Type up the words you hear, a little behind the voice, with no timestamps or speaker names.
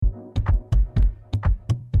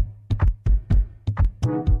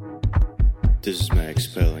This is Max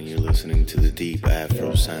Pell, and you're listening to the deep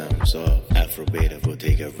Afro sounds of Afro Beta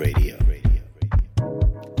Bodega Radio.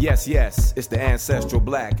 Yes, yes, it's the ancestral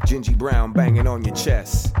black, Gingy Brown banging on your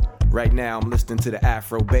chest. Right now I'm listening to the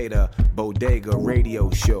Afro Beta Bodega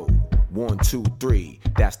Radio Show. 1, 2, 3,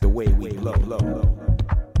 that's the way we blow.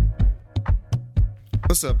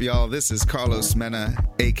 What's up, y'all? This is Carlos Mena,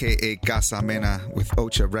 aka Casa Mena with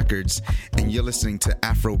Ocha Records, and you're listening to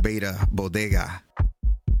Afro Beta Bodega.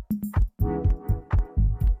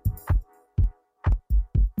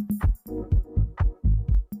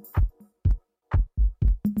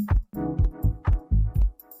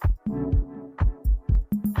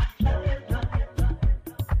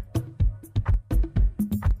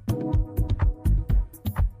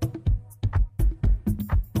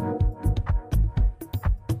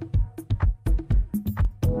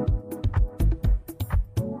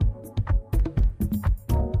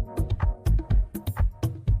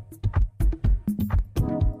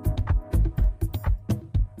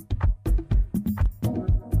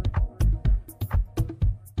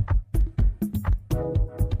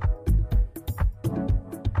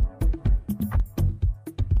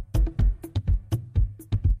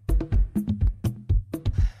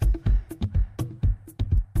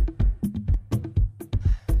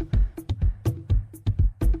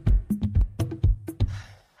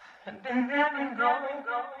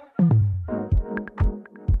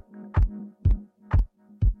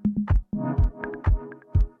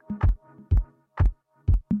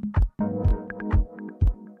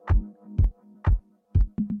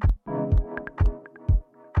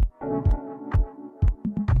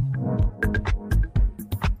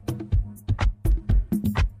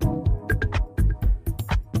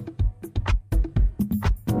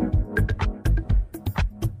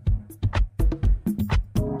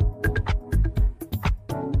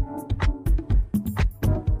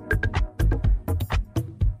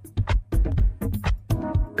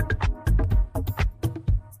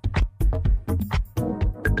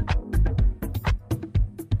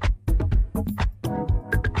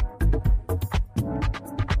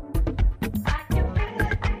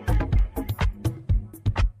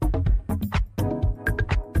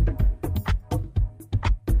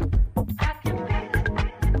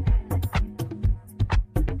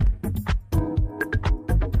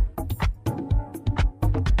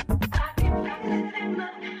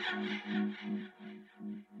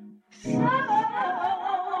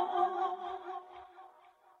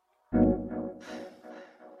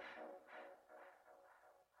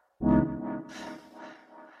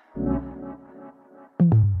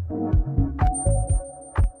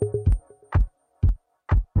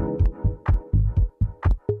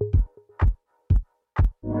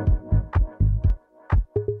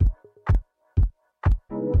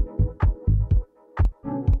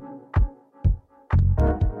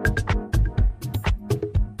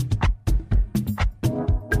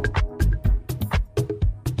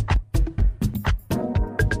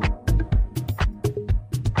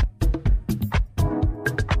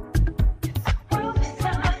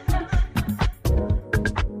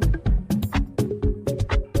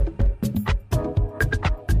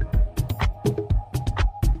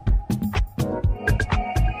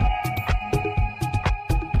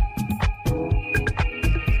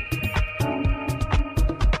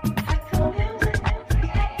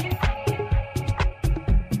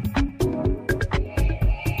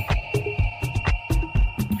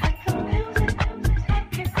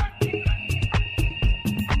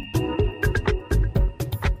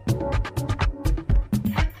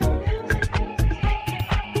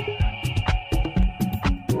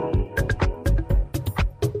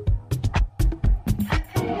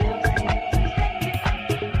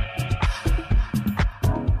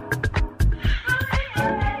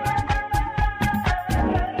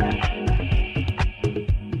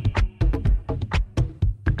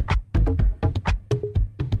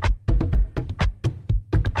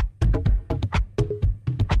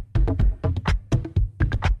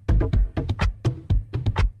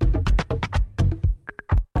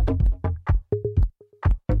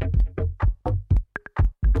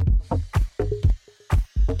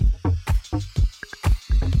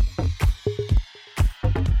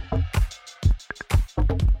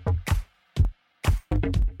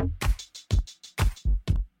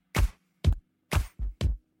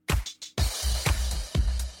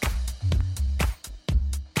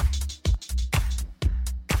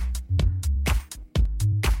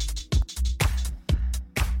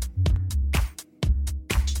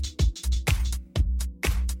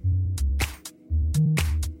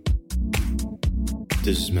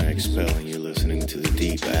 This is Max Bell, and you're listening to the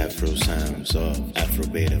deep Afro sounds of Afro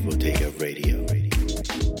Beta Bodega Radio.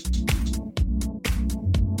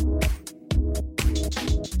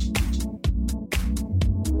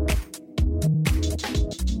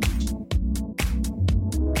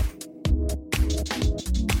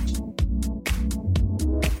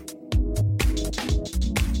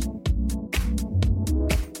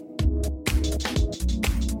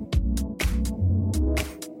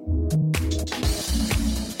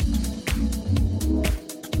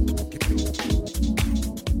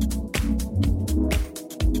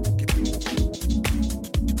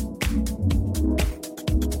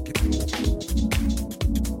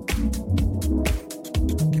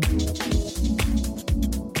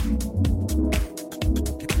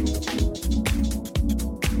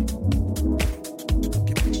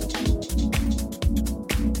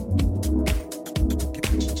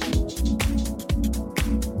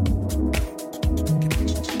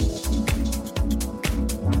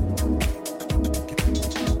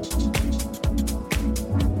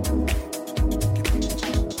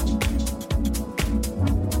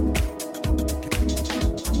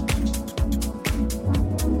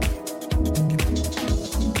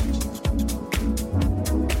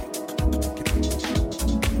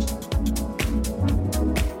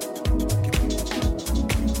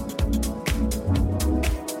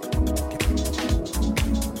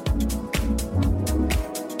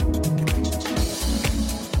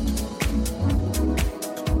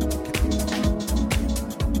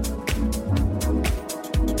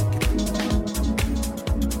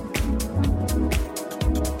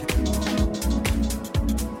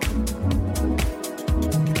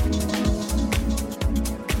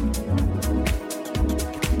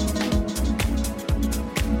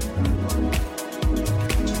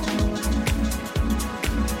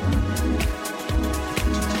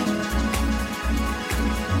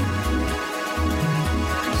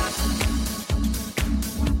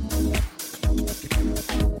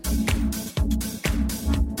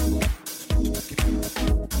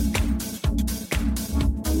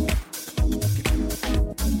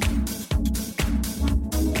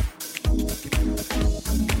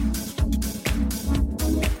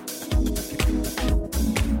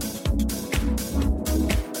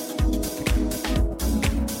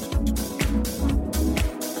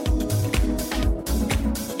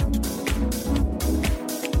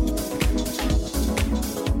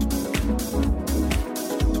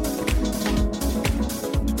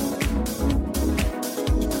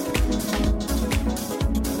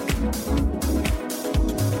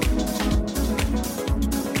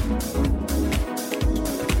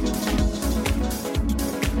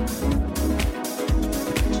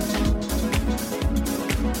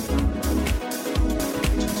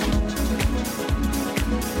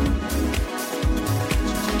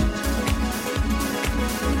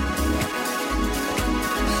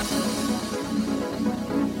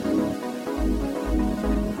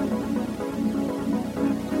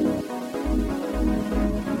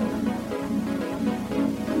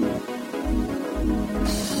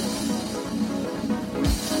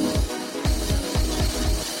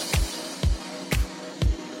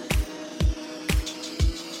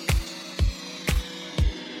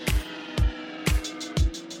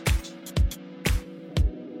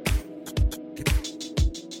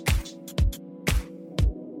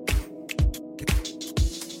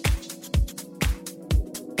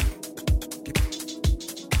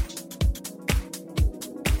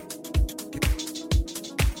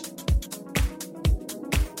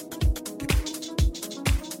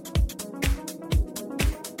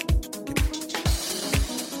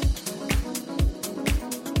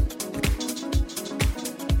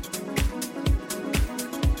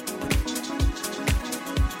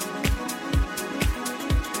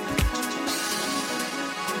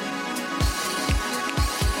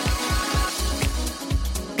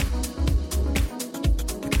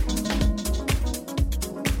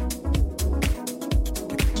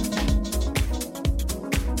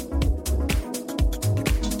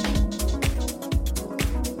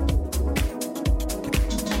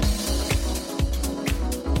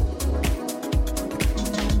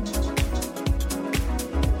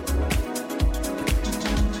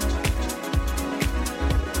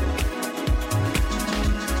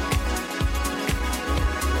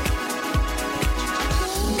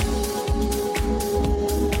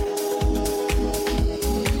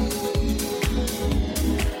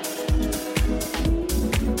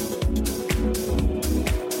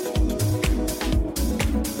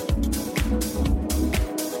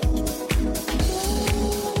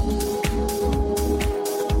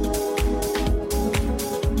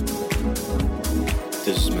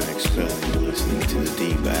 cannot expel, and you're listening to the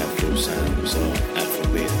deep Afro sounds of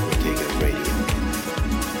Afro Beta Bodega Radio.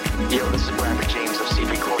 Yo, this is Rapper James of Seed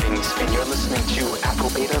Recordings, and you're listening to Afro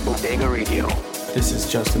Beta Bodega Radio. This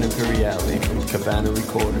is Justin Imperiale from Cabana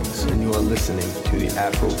Recordings, and you are listening to the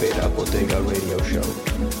Afro Beta Bodega Radio Show.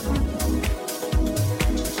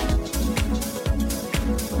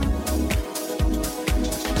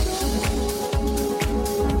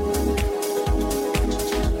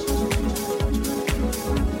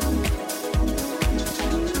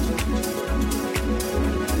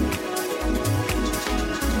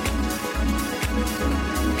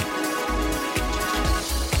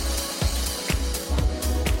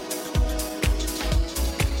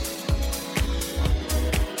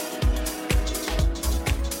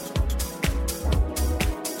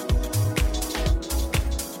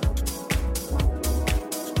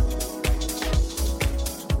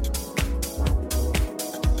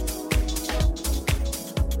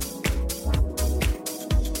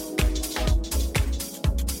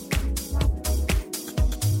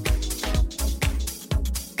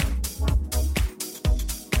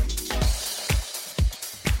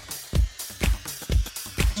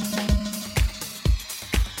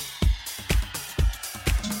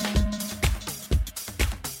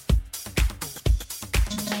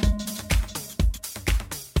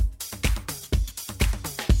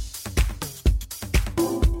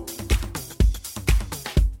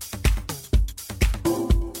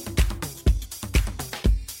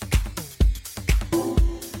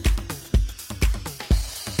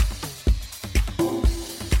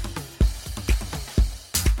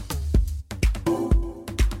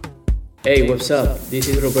 Hey, what's up? This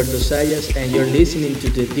is Roberto Sayas, and you're listening to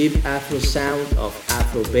the deep Afro sound of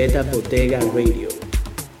Afro Beta Bodega Radio.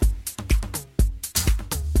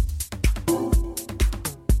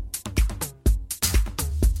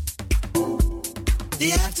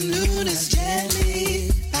 The afternoon is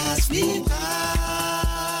gently passed me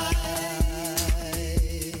by.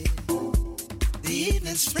 The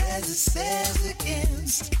evening spreads its sails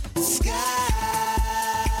against the sky.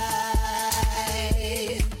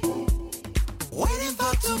 Waiting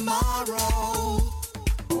for tomorrow,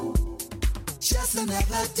 just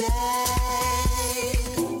another day.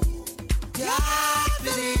 God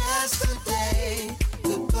pity yesterday,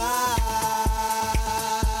 goodbye.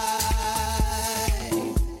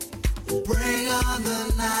 Bring on the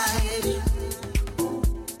night.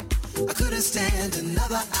 I couldn't stand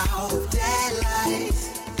another hour of daylight.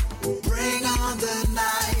 Bring on the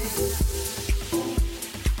night.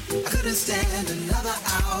 I couldn't stand another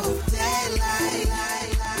hour of daylight.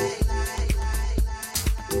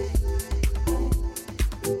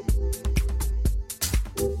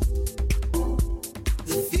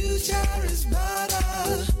 The future is but a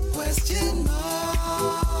question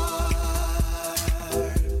mark.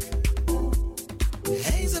 It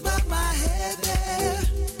hangs above my head there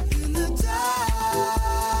in the dark.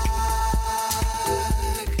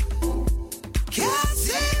 Can't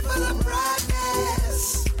see for the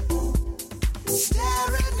brightness.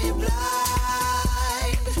 Stare at me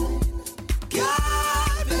blind.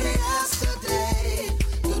 God be yesterday,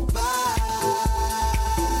 goodbye.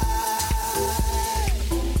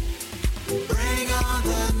 Bring on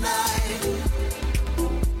the night.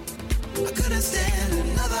 I couldn't stand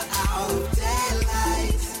another hour of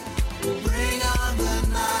daylight. Bring on the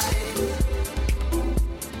night.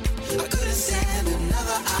 I couldn't stand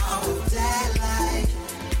another hour of daylight.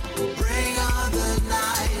 Bring on the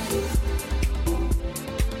night.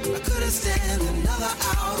 I couldn't stand another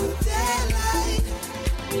hour of daylight.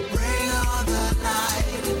 Bring on the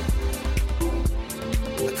night.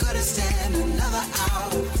 I couldn't stand another hour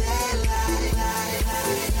of daylight.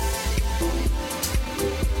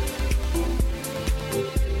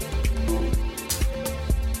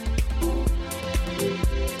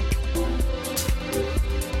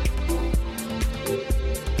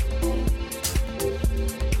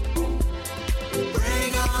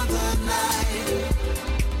 Bring on the night.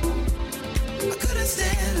 I couldn't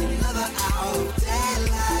stand another hour of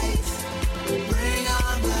daylight. Bring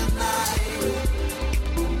on the night.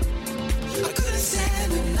 I couldn't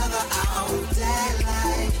stand another hour of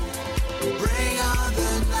daylight. Bring on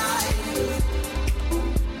the night.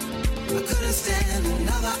 I couldn't stand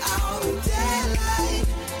another hour of daylight.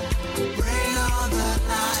 Bring on the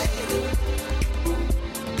night.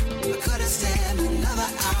 I couldn't stand another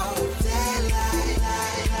hour of daylight.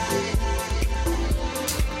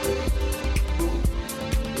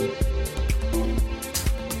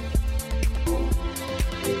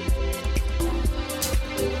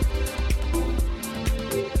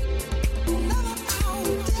 Another hour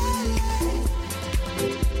of daylight.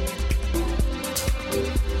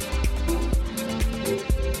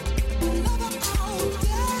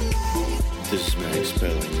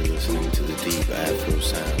 listening to the deep Afro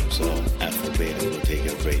sounds of Afro Beta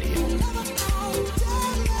Bodega Radio.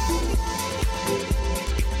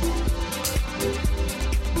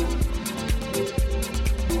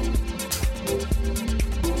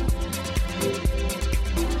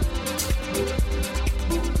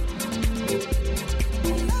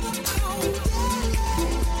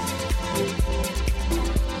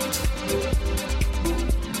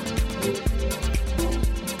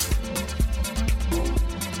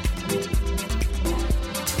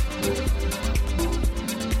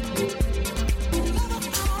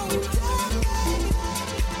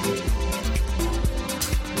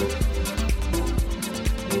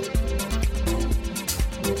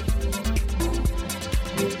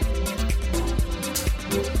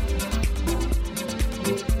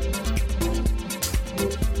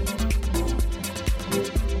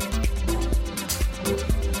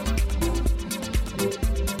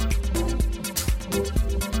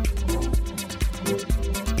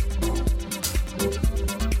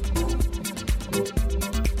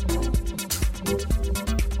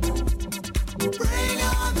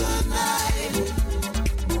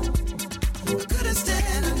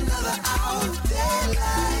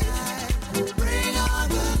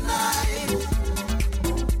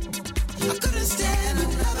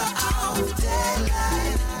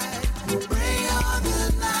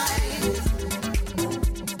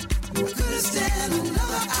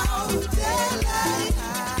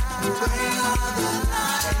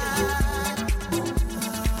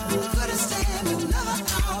 Couldn't stand another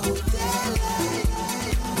hour of daylight.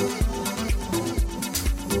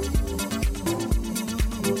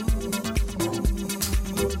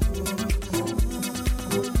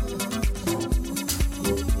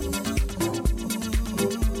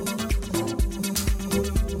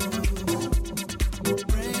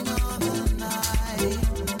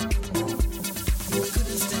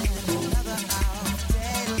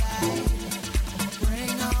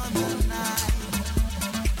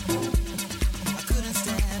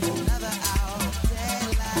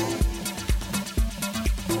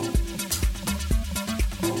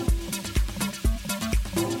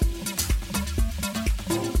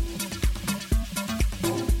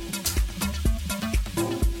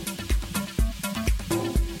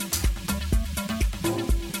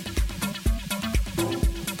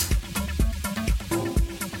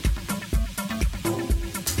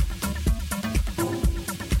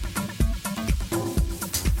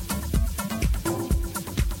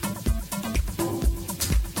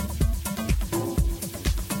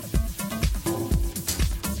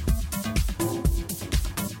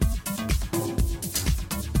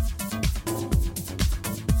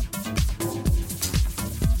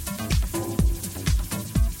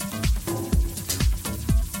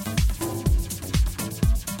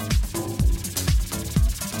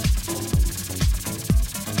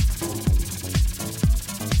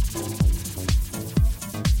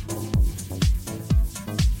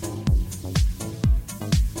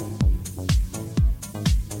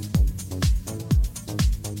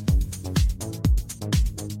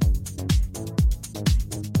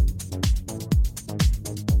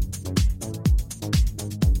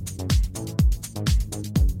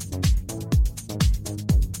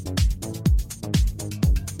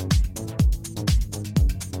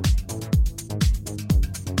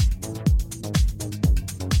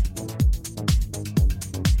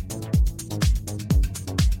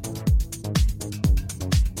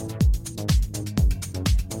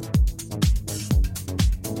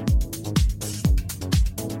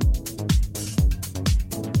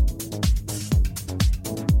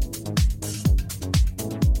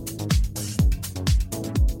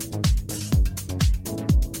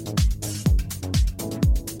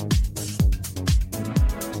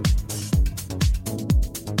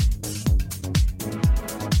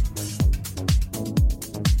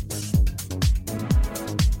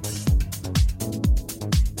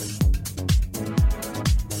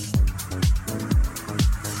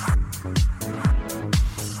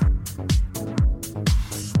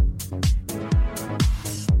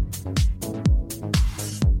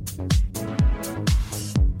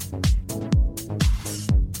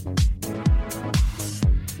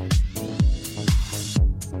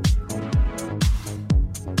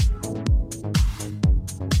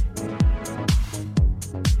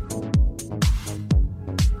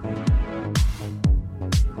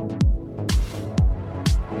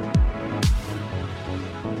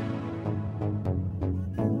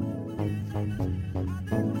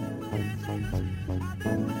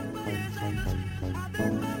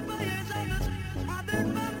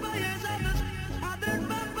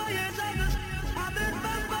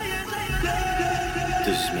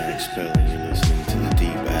 This is Max Spell, and you're listening to the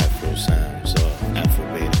deep Afro sounds of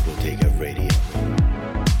Afro Beta Bodega Radio.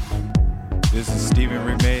 This is Stephen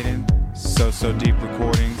Remaden, So Deep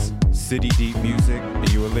Recordings, City Deep Music,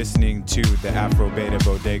 and you are listening to the Afro Beta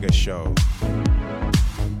Bodega Show.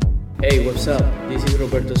 Hey, what's up? This is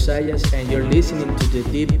Roberto Sayas, and you're listening to the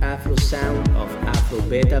deep Afro sound of Afro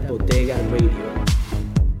Beta Bodega Radio.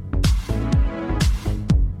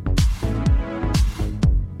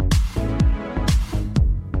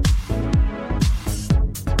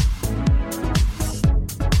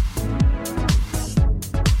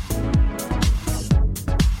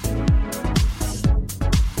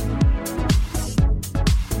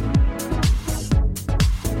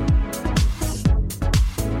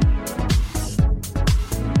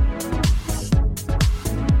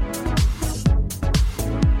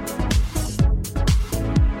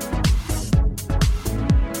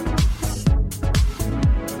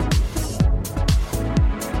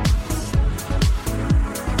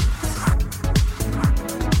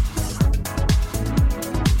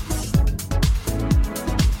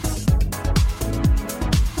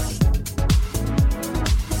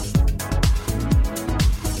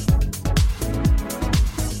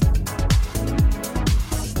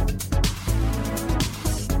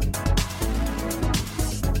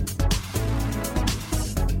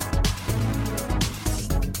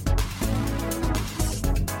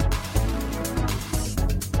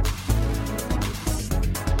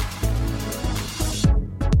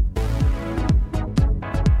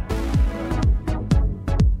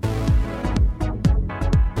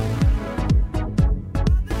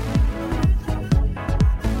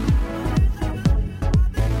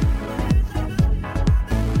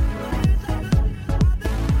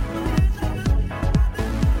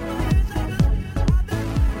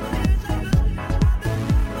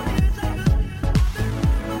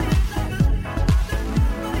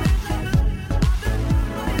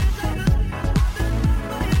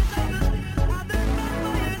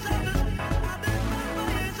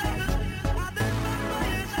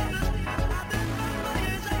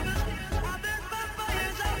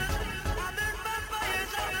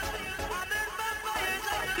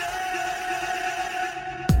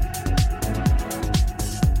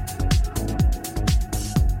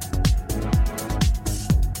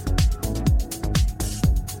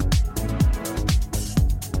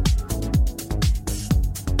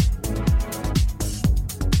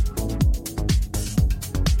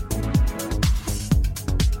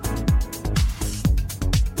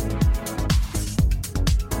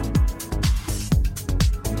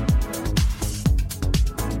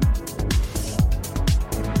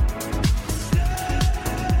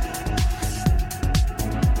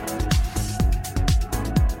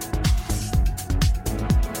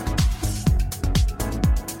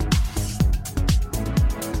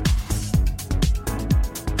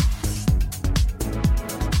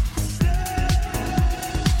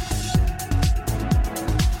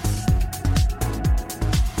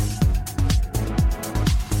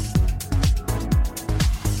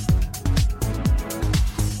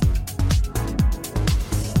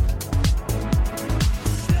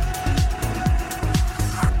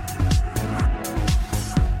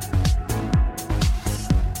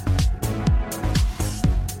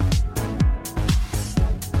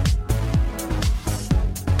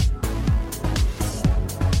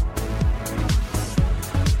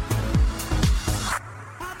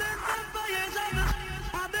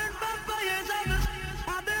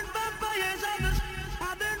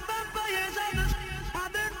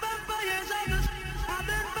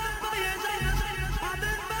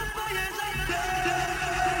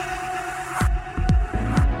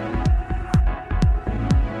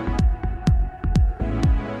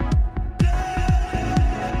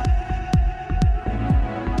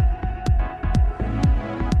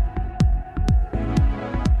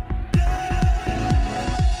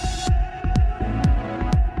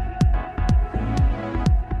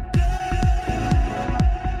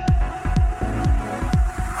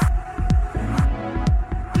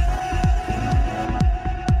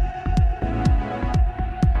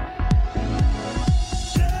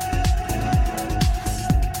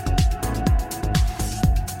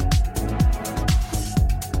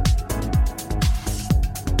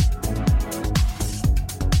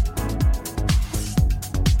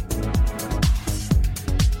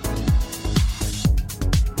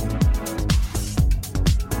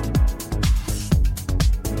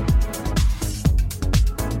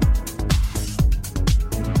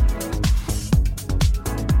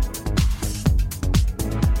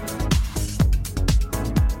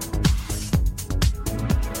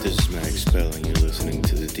 This is Max Spell, and you're listening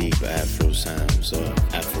to the deep Afro sounds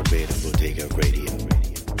of Afro Beta Bodega Radio.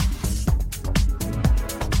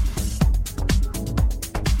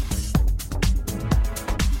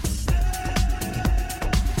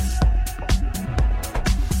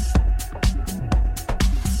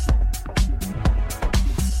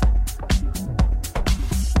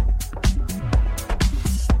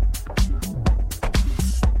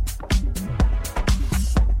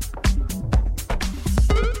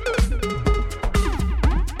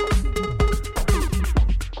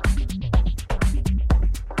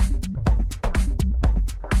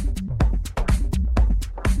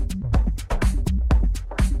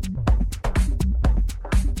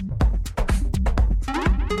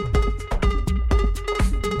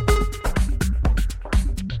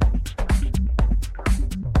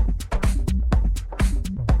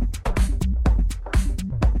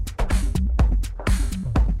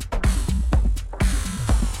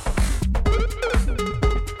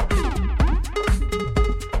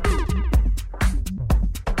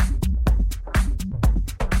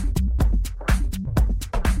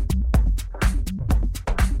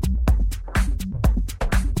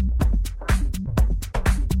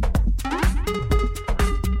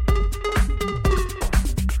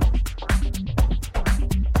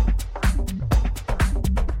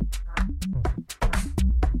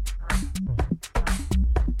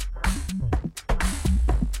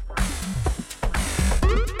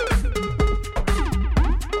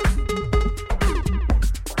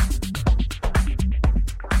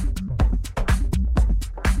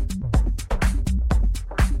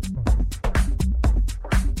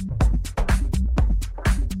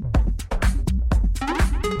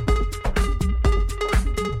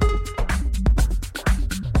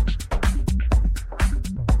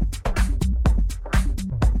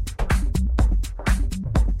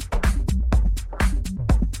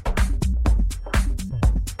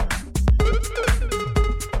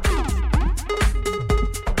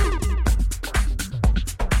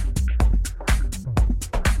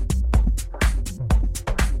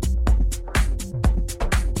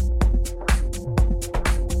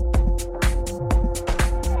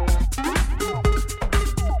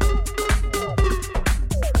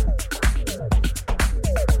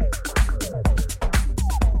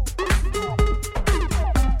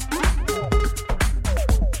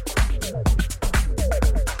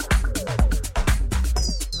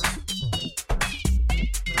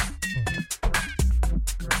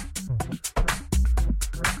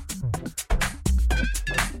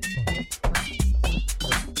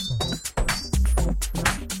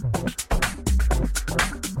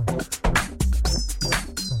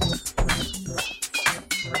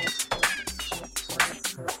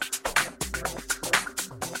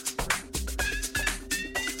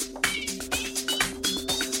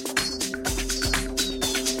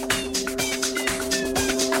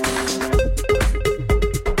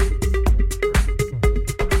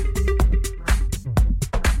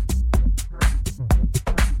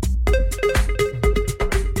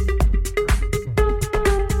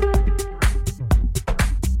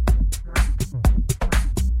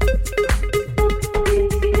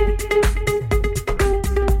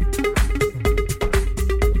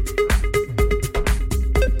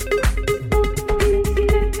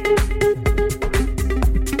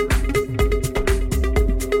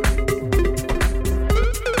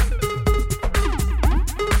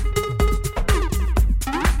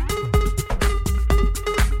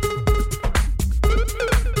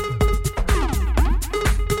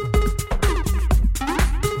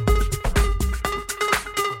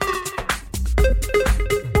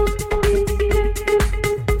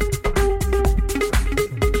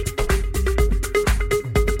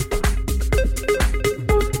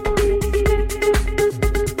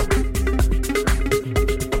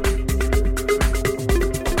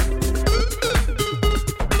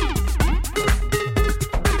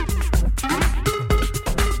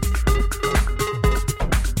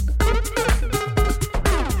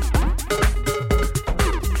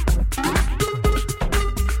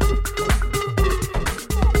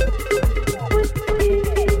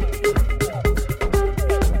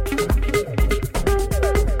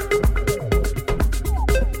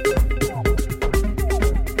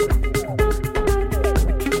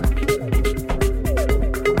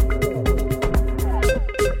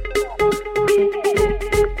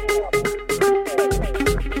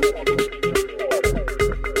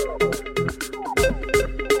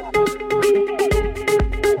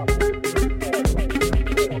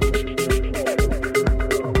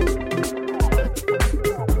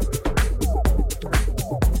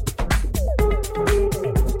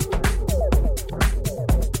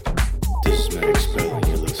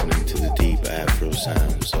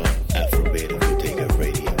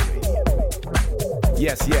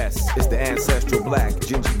 Yes, yes, it's the ancestral black,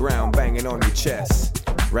 Gingy Brown banging on your chest.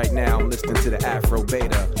 Right now I'm listening to the Afro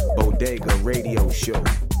Beta Bodega Radio Show.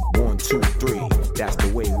 1, 2, 3, that's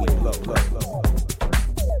the way we blow.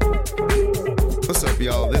 What's up,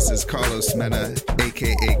 y'all? This is Carlos Mena,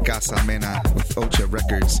 aka Casa Mena, with Ocha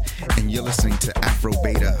Records, and you're listening to Afro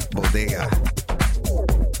Beta Bodega.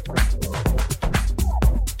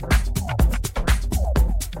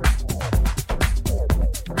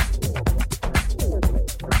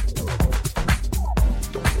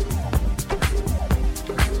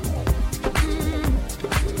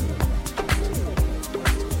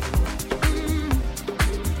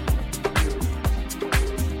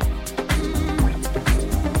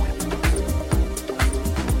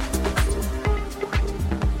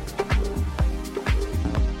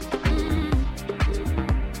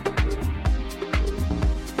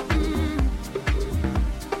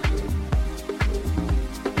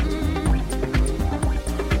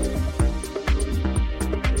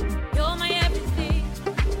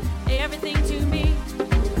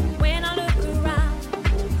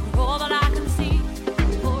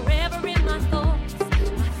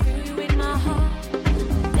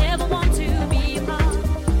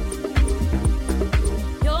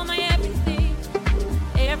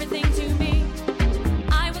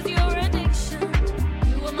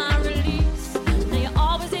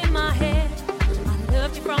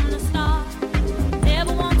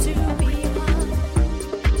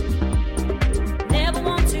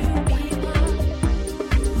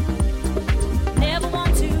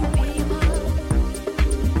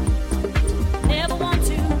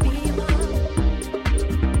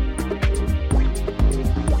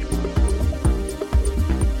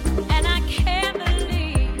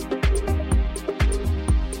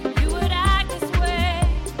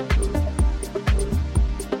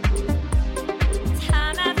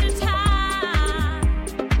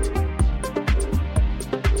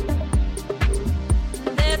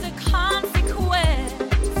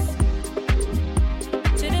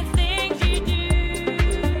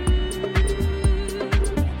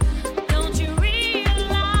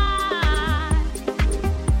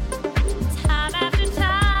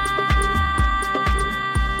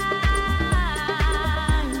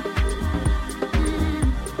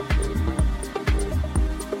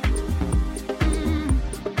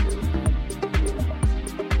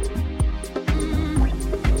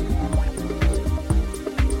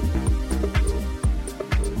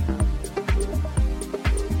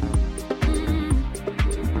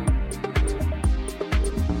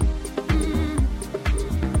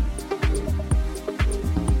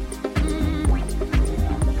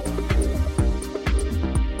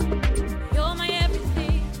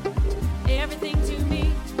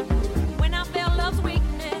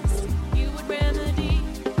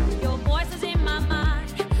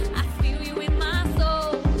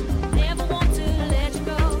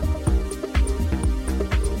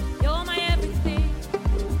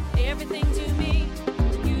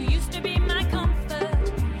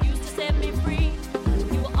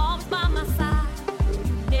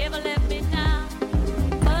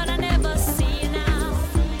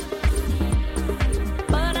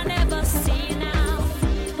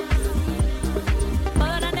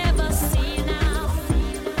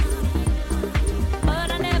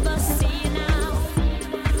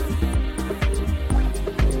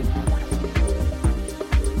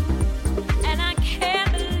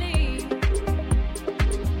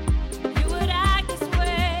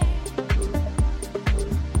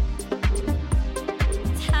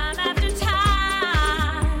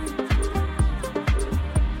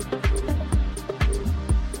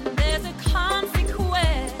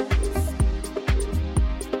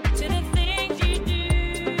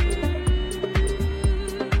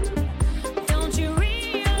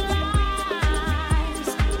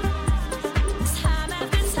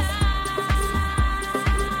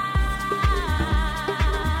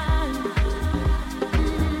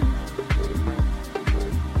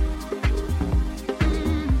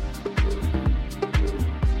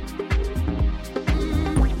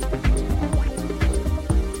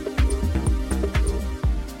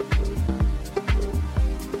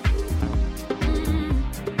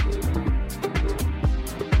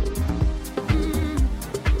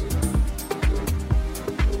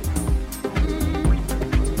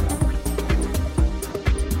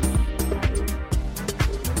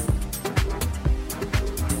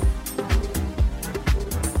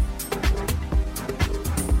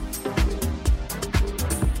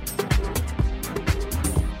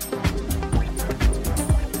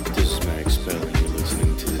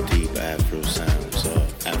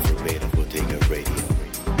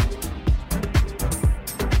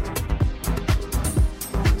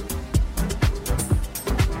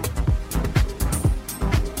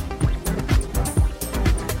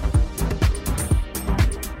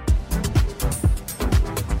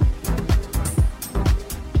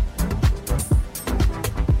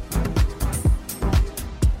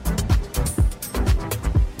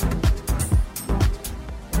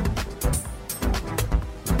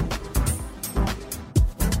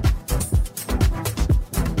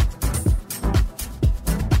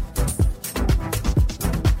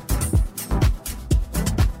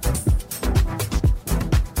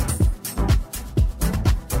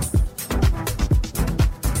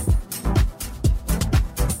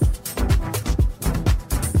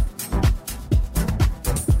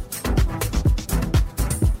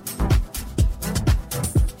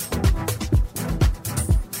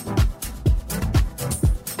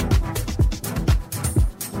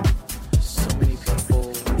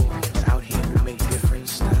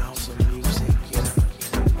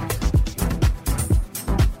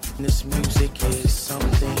 This music is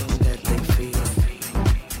something that they feel.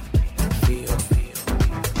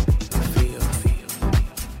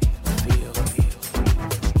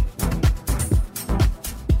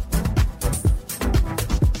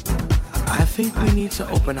 I think we need to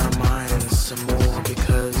open our minds some more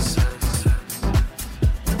because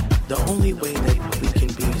the only way that we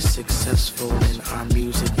can be successful in our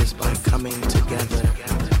music is by coming together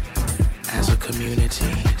as a community.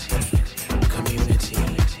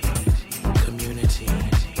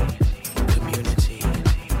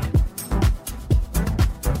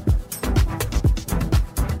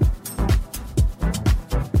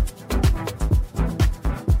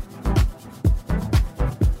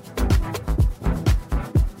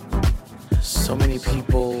 So many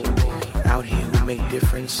people out here who make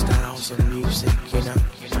different styles of music, you know.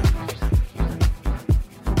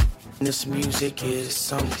 This music is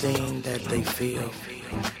something that they feel.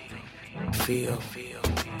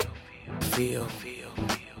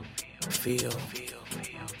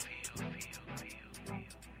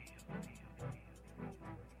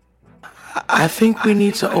 I think we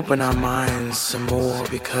need to open our minds some more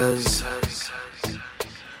because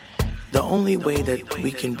the only way that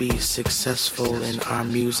we can be successful in our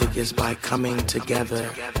music is by coming together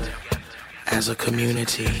as a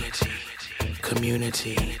community.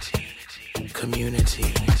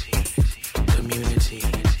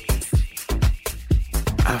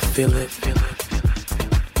 I feel it.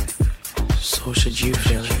 So should you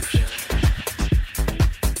feel it.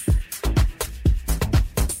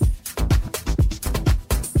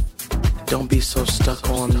 Don't be so stuck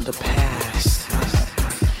on the past.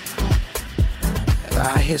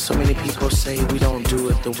 I hear so many people say we don't do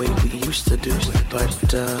it the way we used to do it,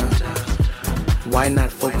 but why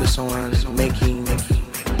not focus on making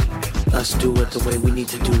us do it the way we need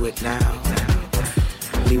to do it now?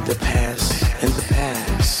 Leave the past in the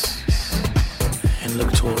past and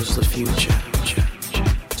look towards the future.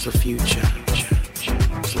 The future.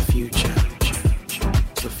 The future.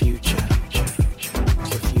 The future.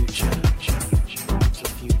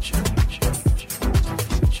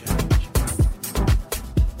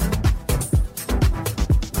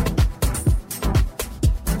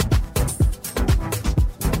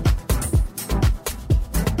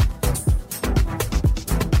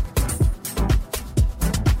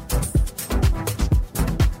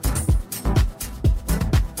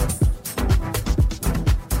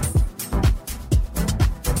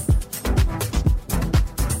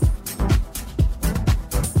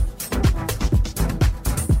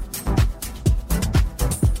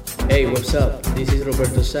 Hey, what's up? This is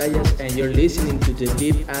Roberto Sayas, and you're listening to the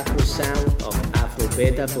deep Afro sound of Afro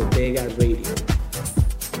Beta Bodega Radio.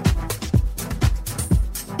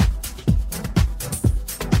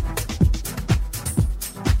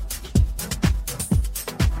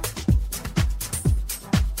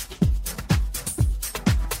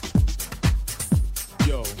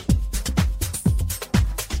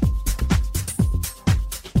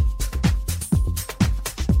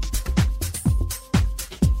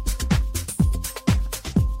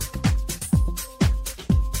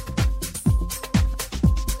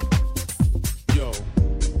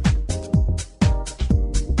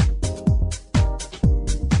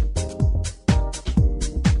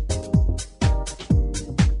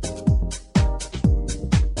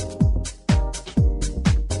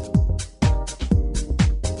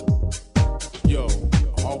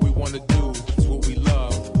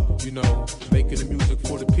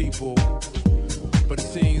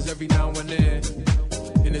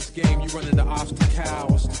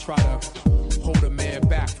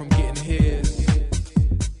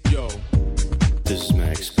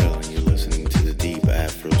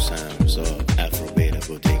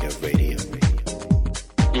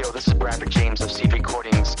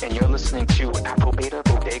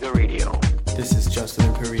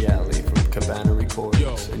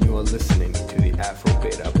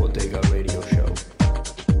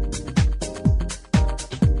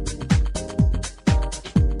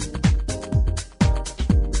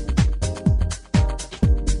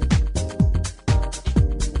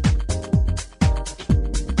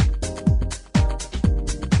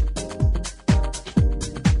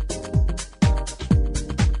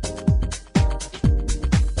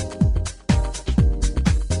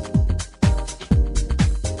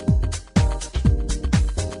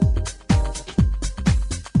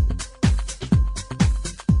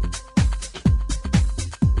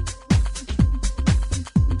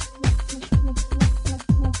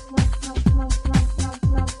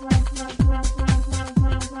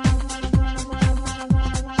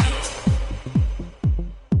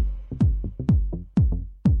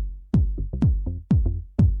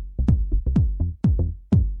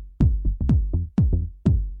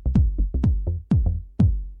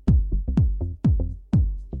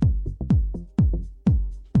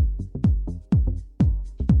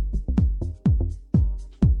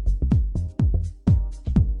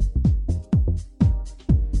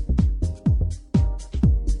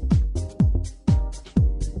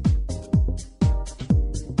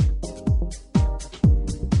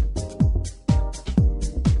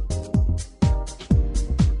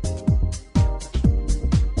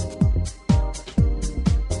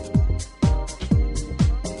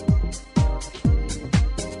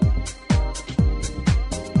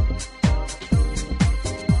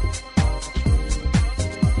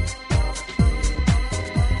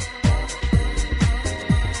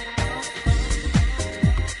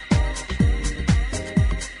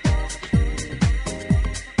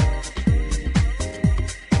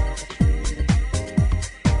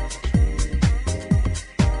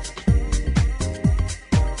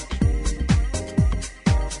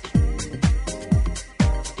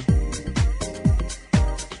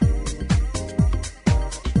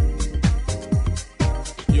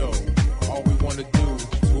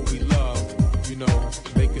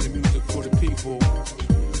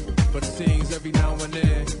 But it seems every now and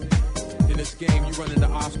then, in this game, you run into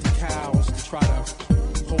obstacles to try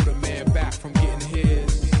to hold a man back from getting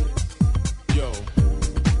his. Yo.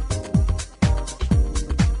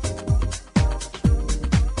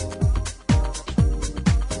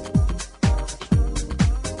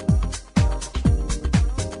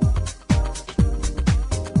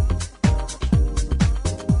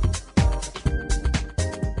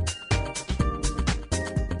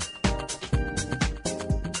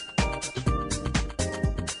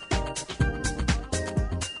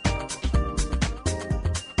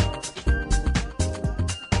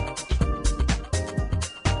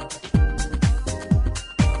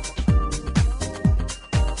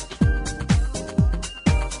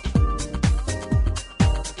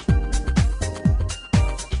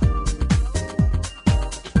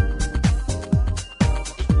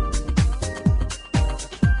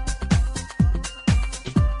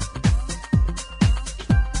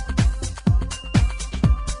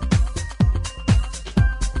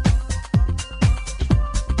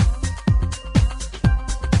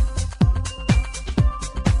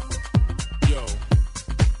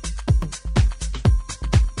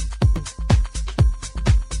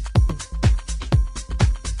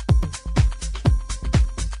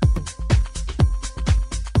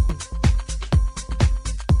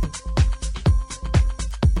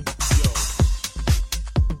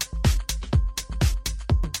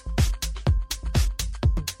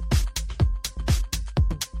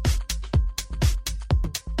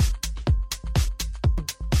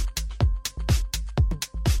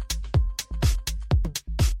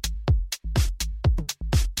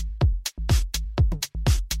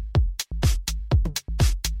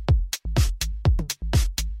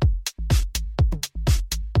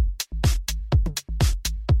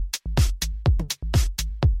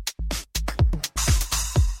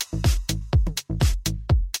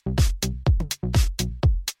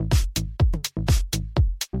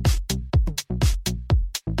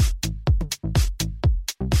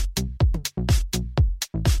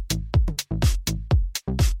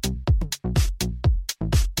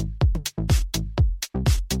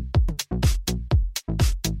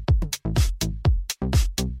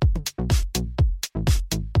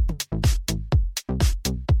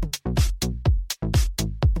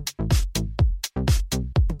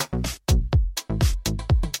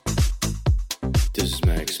 This is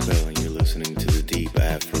Max Spell, and you're listening to the deep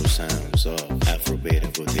Afro sounds of Afro Beta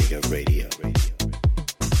Bodega Radio.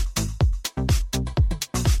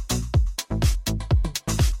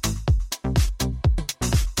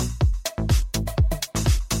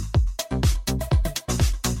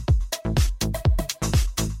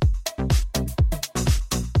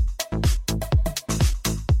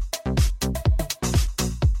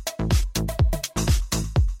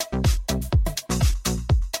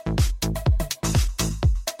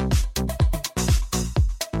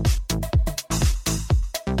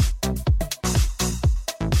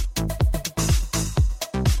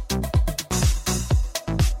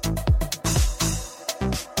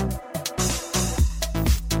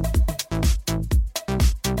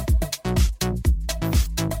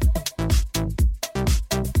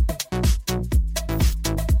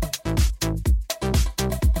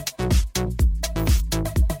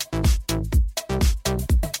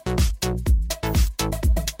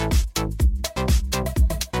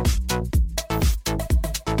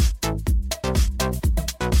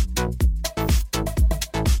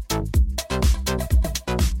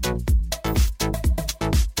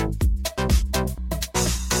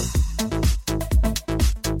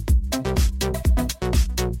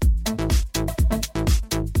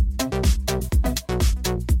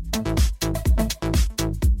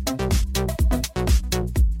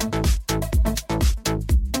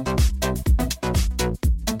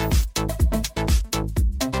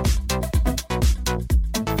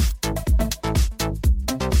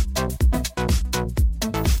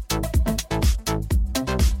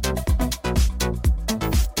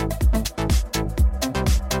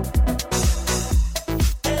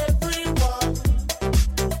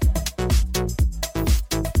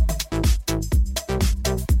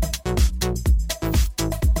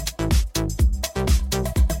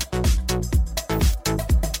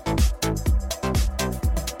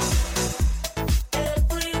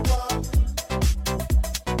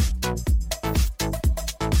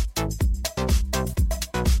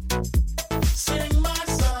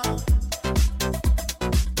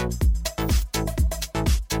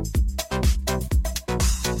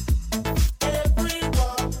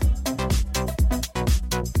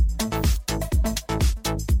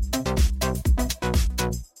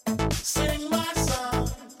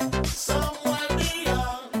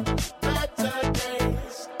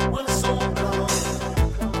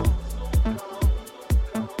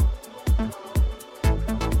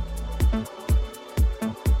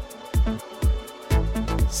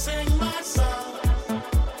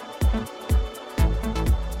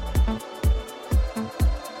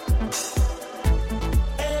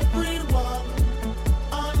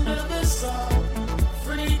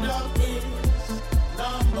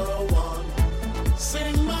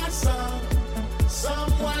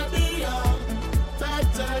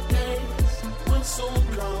 will soon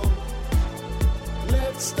come.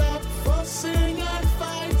 Let's stop fussing and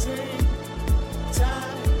fighting.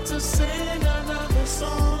 Time to sing another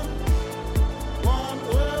song. One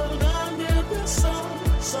world under the sun,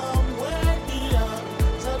 somewhere beyond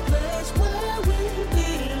the place where we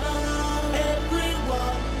belong.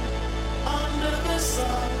 Everyone under the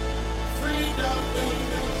sun, freedom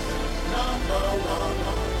is number one.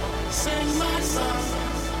 Sing my song,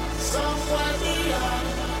 somewhere beyond.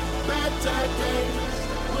 Better days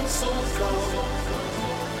will soon come.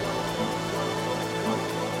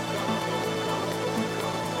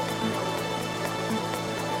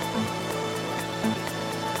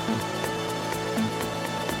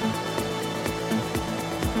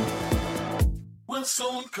 Will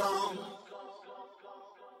soon come.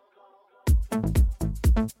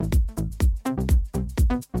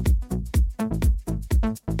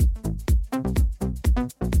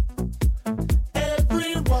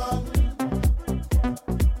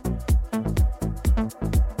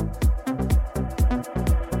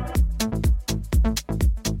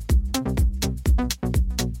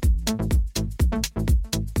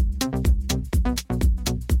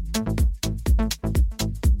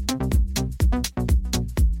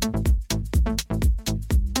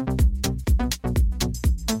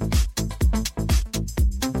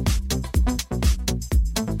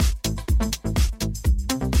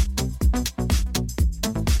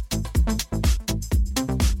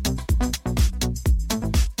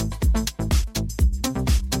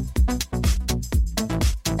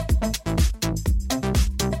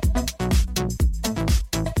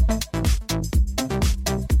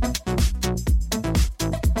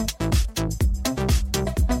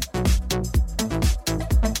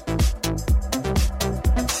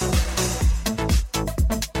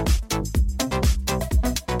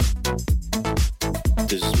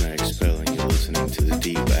 This is Max Spell, and you're listening to the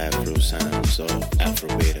deep Afro sounds of Afro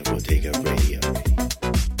Beta Bodega Radio.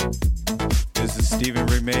 This is Stephen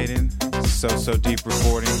Remaden, So Deep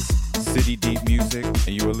Recordings, City Deep Music, and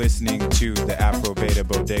you are listening to the Afro Beta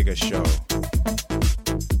Bodega Show.